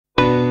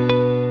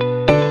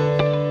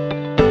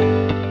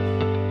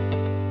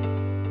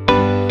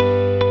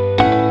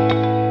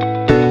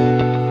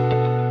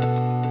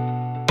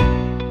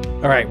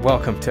right,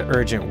 welcome to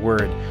Urgent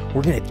Word.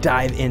 We're going to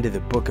dive into the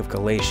book of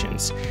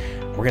Galatians.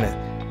 We're going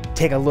to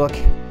take a look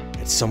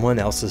at someone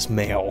else's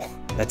mail.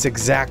 That's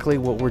exactly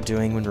what we're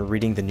doing when we're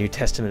reading the New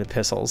Testament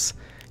epistles.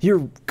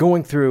 You're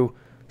going through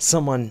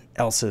someone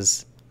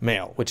else's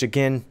mail, which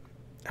again,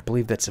 I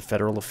believe that's a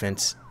federal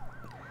offense.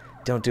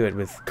 Don't do it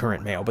with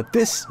current mail, but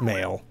this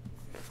mail,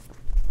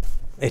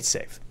 it's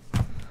safe.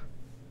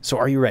 So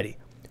are you ready?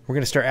 We're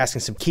going to start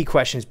asking some key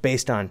questions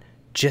based on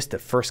just the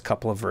first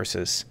couple of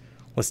verses.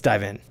 Let's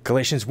dive in.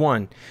 Galatians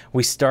 1,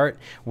 we start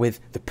with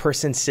the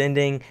person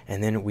sending,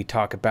 and then we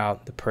talk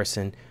about the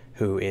person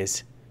who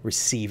is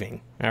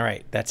receiving. All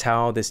right, that's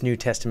how this New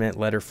Testament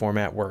letter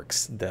format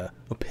works, the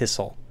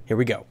epistle. Here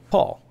we go.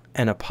 Paul,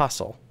 an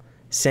apostle,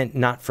 sent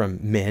not from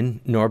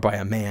men, nor by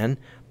a man,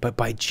 but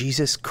by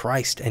Jesus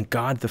Christ and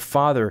God the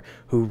Father,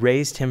 who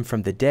raised him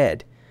from the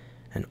dead,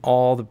 and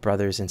all the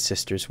brothers and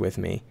sisters with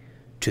me,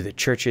 to the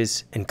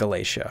churches in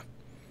Galatia.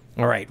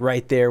 All right,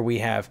 right there we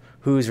have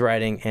who's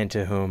writing and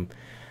to whom.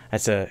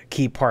 That's a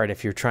key part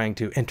if you're trying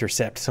to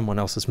intercept someone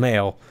else's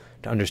mail,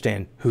 to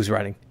understand who's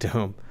writing to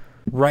whom.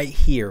 Right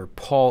here,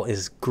 Paul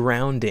is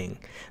grounding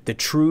the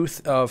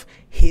truth of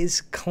his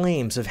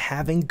claims of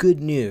having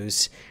good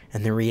news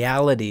and the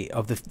reality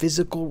of the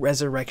physical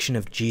resurrection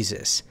of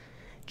Jesus.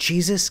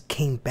 Jesus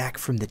came back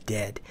from the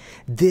dead.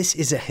 This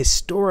is a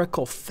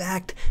historical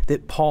fact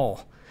that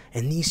Paul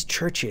and these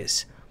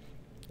churches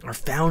are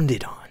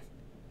founded on.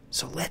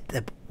 So let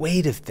the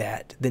weight of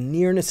that, the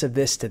nearness of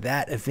this to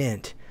that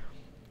event,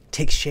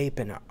 take shape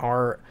in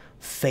our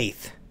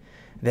faith,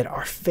 that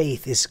our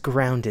faith is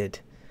grounded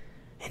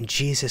in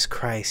Jesus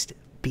Christ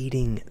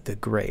beating the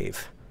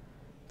grave.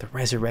 The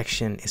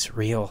resurrection is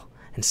real,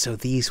 and so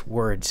these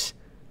words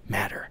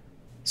matter.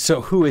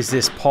 So who is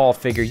this Paul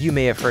figure? You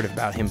may have heard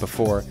about him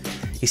before.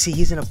 You see,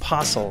 he's an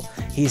apostle.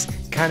 He's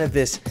kind of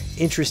this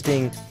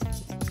interesting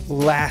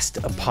last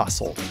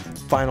apostle,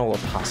 final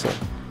apostle.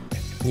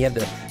 You have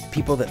the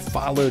people that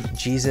followed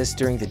Jesus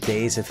during the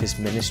days of his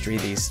ministry,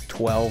 these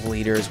 12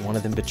 leaders. One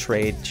of them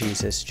betrayed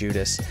Jesus,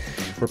 Judas,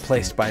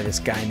 replaced by this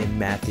guy named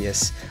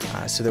Matthias.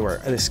 So there were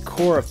this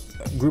core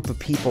group of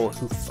people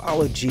who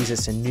followed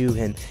Jesus and knew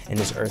him in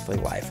his earthly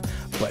life.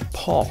 But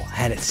Paul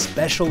had a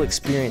special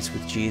experience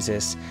with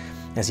Jesus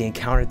as he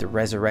encountered the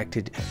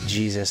resurrected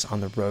Jesus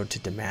on the road to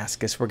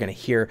Damascus. We're going to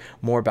hear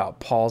more about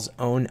Paul's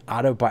own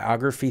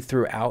autobiography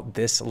throughout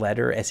this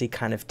letter as he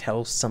kind of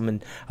tells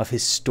some of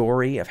his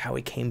story of how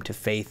he came to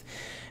faith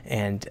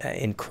and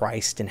in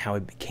Christ and how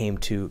he came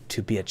to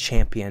be a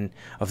champion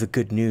of the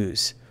good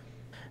news.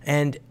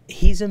 And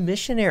he's a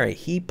missionary.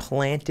 He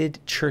planted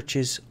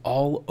churches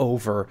all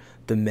over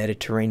the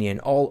Mediterranean,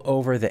 all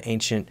over the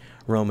ancient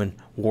Roman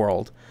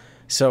world.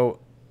 So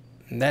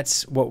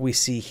that's what we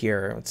see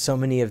here. So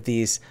many of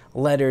these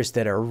letters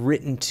that are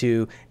written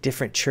to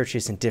different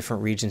churches in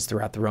different regions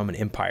throughout the Roman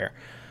Empire,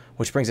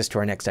 which brings us to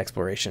our next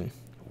exploration.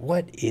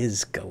 What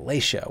is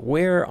Galatia?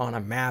 Where on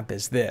a map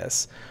is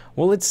this?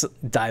 Well, let's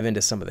dive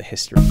into some of the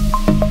history.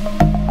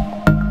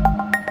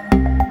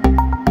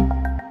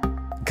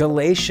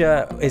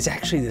 Galatia is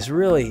actually this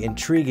really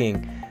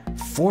intriguing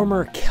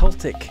former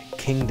Celtic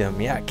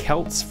kingdom. Yeah,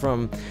 Celts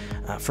from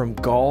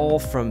Gaul,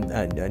 from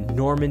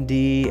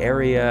Normandy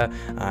area.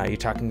 You're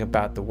talking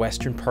about the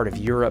western part of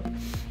Europe.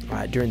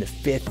 During the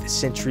 5th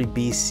century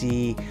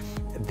BC,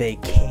 they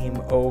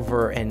came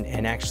over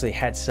and actually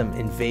had some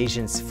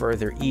invasions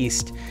further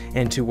east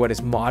into what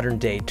is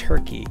modern-day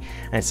Turkey.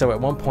 And so at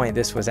one point,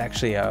 this was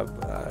actually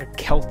a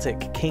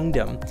Celtic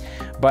kingdom,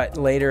 but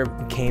later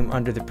came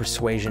under the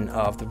persuasion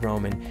of the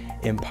Roman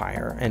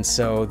Empire. And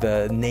so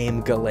the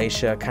name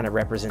Galatia kind of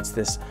represents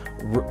this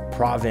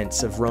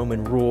province of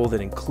Roman rule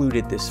that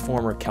included this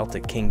former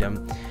Celtic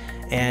kingdom.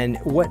 And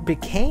what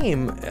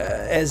became,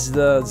 as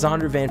the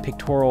Zondervan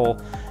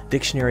Pictorial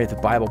Dictionary of the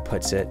Bible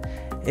puts it,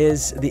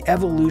 is the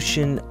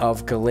evolution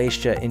of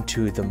Galatia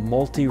into the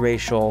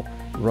multiracial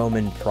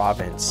Roman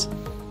province.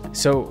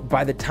 So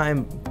by the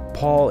time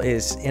Paul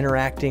is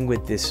interacting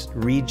with this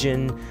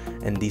region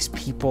and these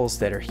peoples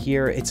that are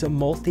here, it's a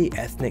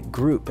multi-ethnic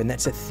group, and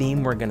that's a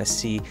theme we're going to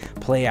see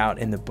play out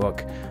in the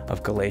book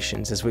of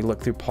Galatians as we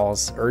look through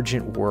Paul's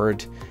urgent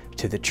word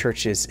to the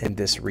churches in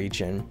this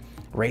region.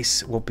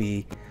 Race will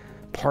be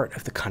part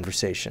of the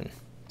conversation.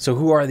 So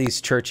who are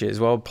these churches?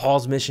 Well,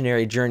 Paul's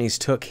missionary journeys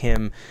took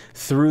him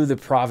through the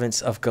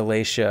province of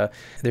Galatia.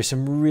 There's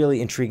some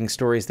really intriguing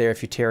stories there.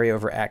 If you tarry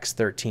over Acts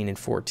 13 and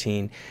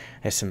 14,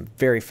 there's some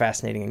very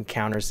fascinating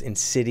encounters in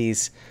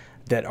cities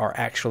that are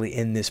actually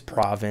in this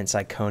province,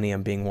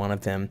 Iconium being one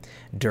of them,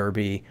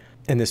 Derbe,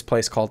 and this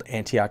place called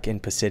Antioch in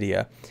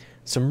Pisidia.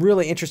 Some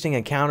really interesting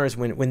encounters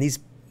when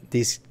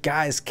these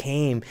guys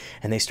came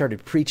and they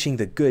started preaching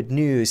the good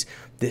news.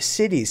 The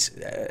cities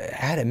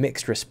had a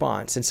mixed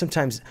response, and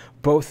sometimes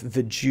both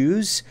the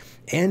Jews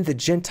and the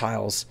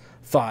Gentiles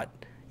thought,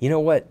 you know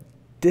what,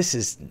 this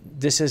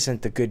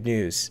isn't the good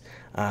news.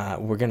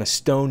 We're going to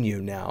stone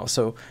you now.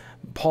 So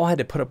Paul had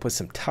to put up with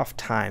some tough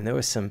time. There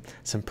was some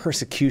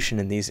persecution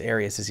in these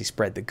areas as he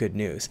spread the good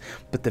news.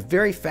 But the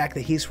very fact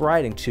that he's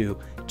writing to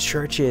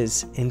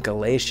churches in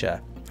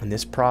Galatia in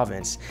this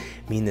province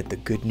mean that the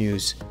good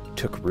news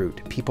took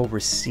root. People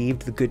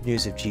received the good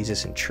news of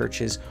Jesus, and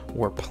churches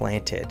were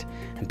planted,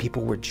 and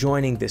people were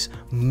joining this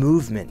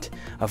movement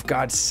of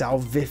God's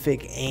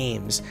salvific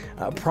aims,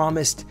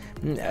 promised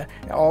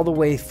all the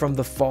way from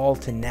the fall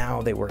to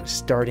now. They were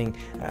starting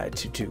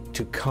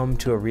to come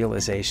to a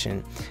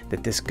realization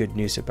that this good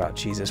news about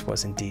Jesus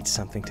was indeed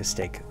something to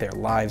stake their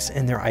lives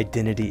and their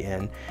identity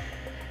in,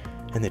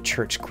 and the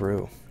church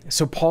grew.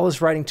 So Paul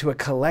is writing to a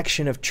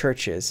collection of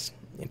churches.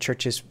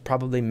 Churches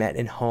probably met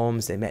in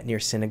homes, they met near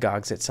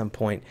synagogues at some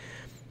point,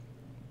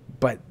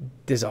 but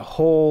there's a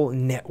whole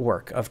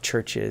network of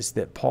churches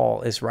that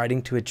Paul is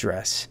writing to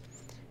address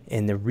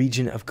in the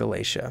region of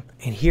Galatia.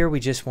 And here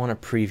we just want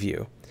to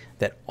preview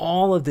that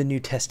all of the New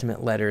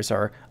Testament letters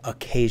are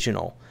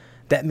occasional.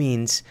 That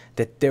means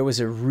that there was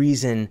a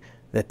reason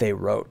that they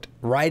wrote.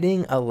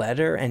 Writing a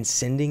letter and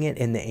sending it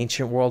in the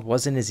ancient world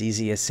wasn't as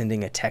easy as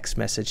sending a text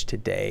message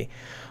today,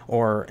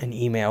 or an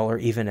email, or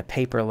even a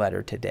paper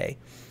letter today.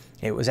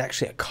 It was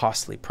actually a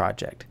costly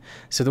project.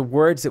 So the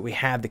words that we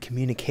have, the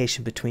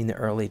communication between the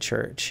early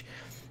church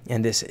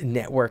and this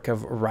network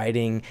of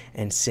writing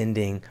and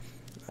sending,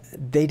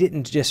 they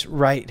didn't just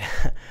write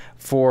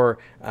for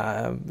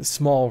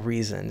small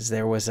reasons.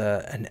 There was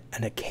an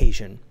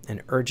occasion,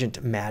 an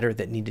urgent matter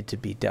that needed to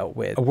be dealt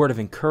with. A word of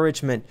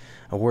encouragement,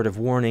 a word of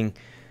warning,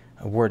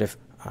 a word of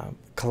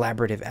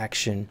collaborative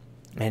action.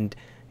 And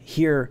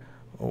here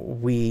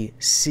we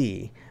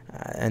see,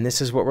 and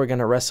this is what we're going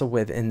to wrestle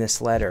with in this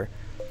letter,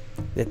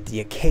 that the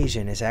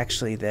occasion is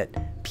actually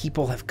that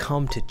people have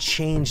come to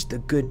change the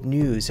good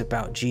news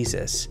about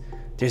Jesus.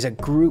 There's a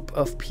group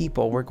of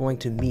people we're going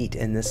to meet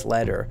in this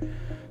letter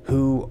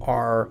who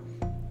are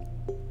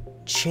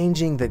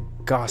changing the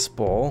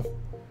gospel,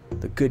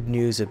 the good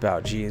news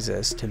about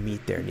Jesus, to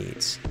meet their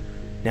needs.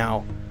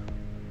 Now,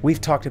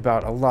 we've talked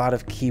about a lot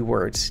of key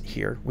words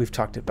here. We've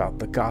talked about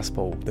the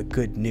gospel, the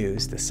good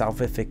news, the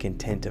salvific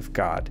intent of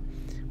God.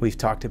 We've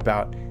talked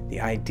about the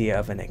idea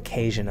of an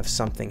occasion, of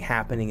something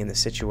happening in the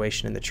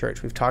situation in the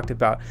church. We've talked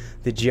about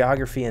the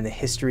geography and the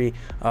history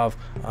of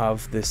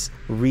this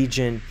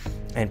region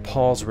and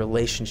Paul's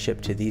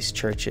relationship to these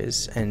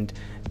churches and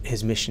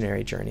his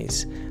missionary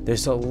journeys.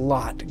 There's a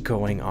lot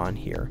going on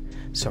here.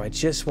 So I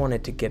just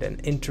wanted to get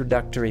an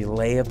introductory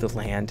lay of the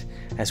land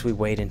as we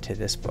wade into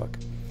this book.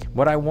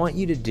 What I want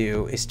you to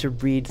do is to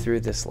read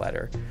through this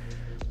letter.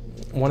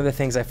 One of the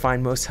things I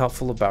find most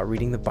helpful about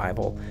reading the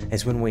Bible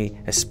is when we,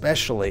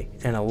 especially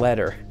in a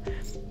letter,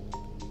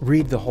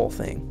 read the whole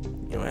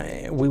thing. You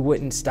know, we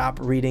wouldn't stop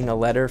reading a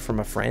letter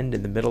from a friend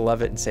in the middle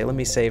of it and say, let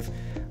me save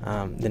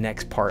the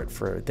next part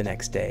for the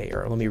next day,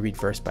 or let me read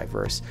verse by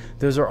verse.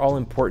 Those are all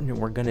important, and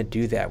we're going to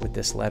do that with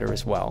this letter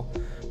as well.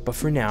 But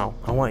for now,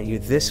 I want you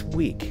this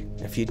week,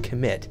 if you'd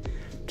commit,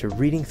 to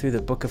reading through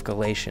the book of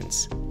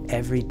Galatians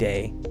every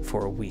day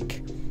for a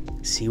week.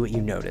 See what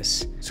you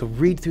notice. So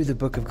read through the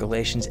book of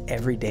Galatians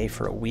every day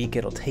for a week.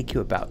 It'll take you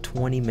about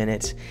 20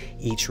 minutes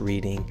each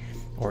reading,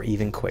 or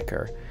even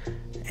quicker.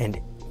 And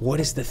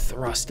what is the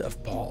thrust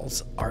of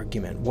Paul's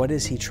argument? What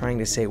is he trying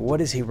to say? What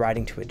is he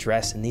writing to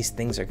address? And these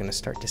things are going to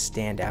start to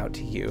stand out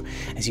to you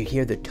as you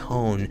hear the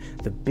tone,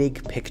 the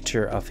big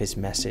picture of his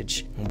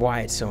message, and why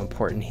it's so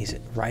important. He's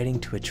writing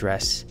to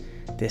address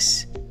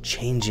this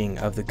changing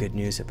of the good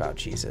news about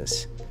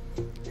Jesus.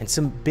 And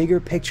some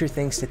bigger picture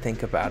things to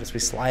think about as we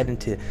slide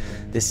into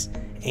this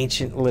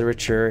ancient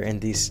literature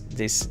and these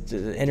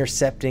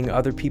intercepting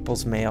other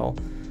people's mail.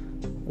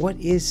 What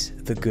is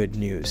the good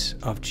news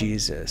of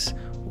Jesus?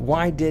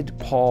 Why did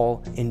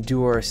Paul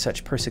endure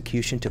such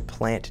persecution to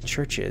plant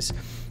churches?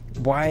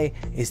 Why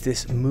is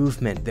this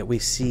movement that we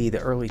see the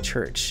early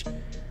church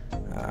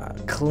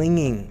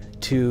clinging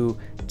to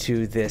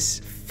this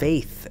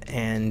faith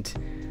and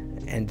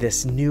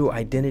this new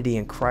identity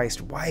in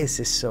Christ? Why is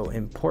this so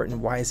important?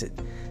 Why is it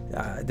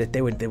that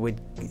they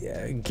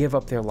would give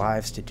up their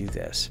lives to do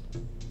this?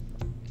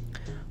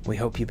 We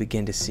hope you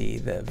begin to see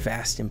the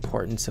vast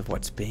importance of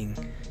what's being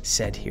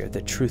said here,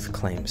 the truth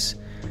claims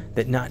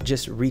that not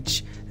just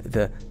reach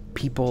the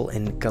people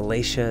in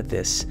Galatia,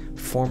 this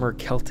former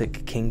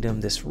Celtic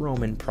kingdom, this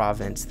Roman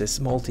province, this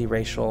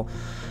multiracial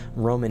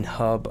Roman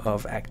hub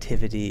of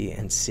activity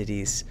and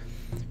cities.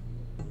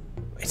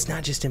 It's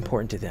not just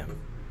important to them.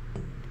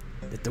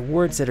 That the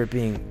words that are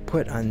being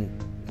put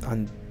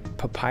on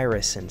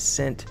papyrus and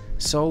sent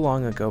so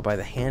long ago by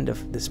the hand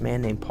of this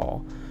man named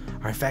Paul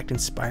are in fact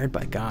inspired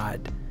by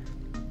God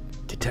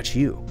to touch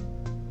you,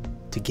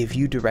 to give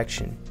you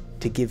direction,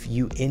 to give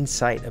you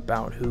insight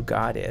about who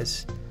God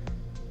is,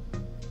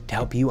 to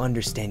help you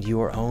understand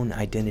your own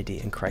identity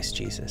in Christ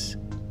Jesus.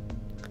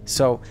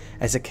 So,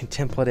 as a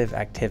contemplative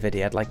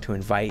activity, I'd like to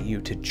invite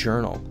you to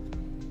journal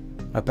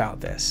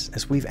about this,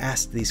 as we've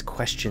asked these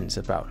questions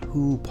about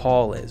who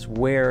Paul is,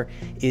 where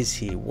is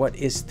he, what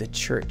is the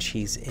church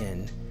he's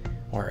in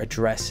or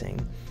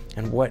addressing,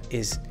 and what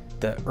is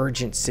the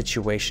urgent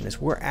situation. As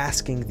we're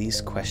asking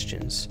these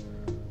questions,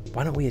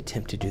 why don't we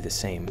attempt to do the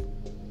same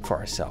for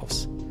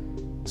ourselves?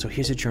 So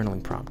here's a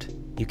journaling prompt.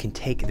 You can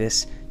take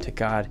this to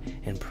God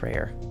in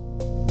prayer.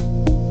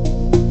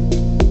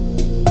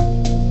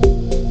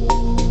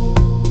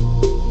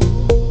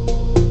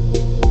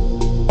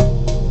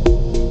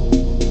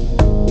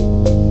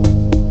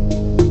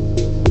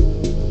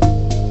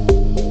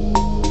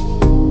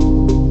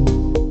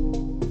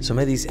 Some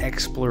of these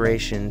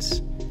explorations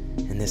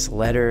in this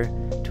letter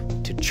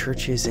to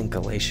churches in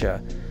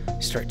Galatia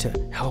start to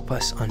help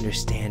us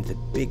understand the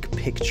big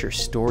picture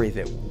story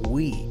that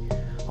we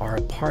are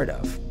a part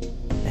of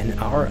in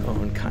our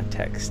own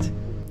context.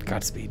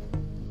 Godspeed.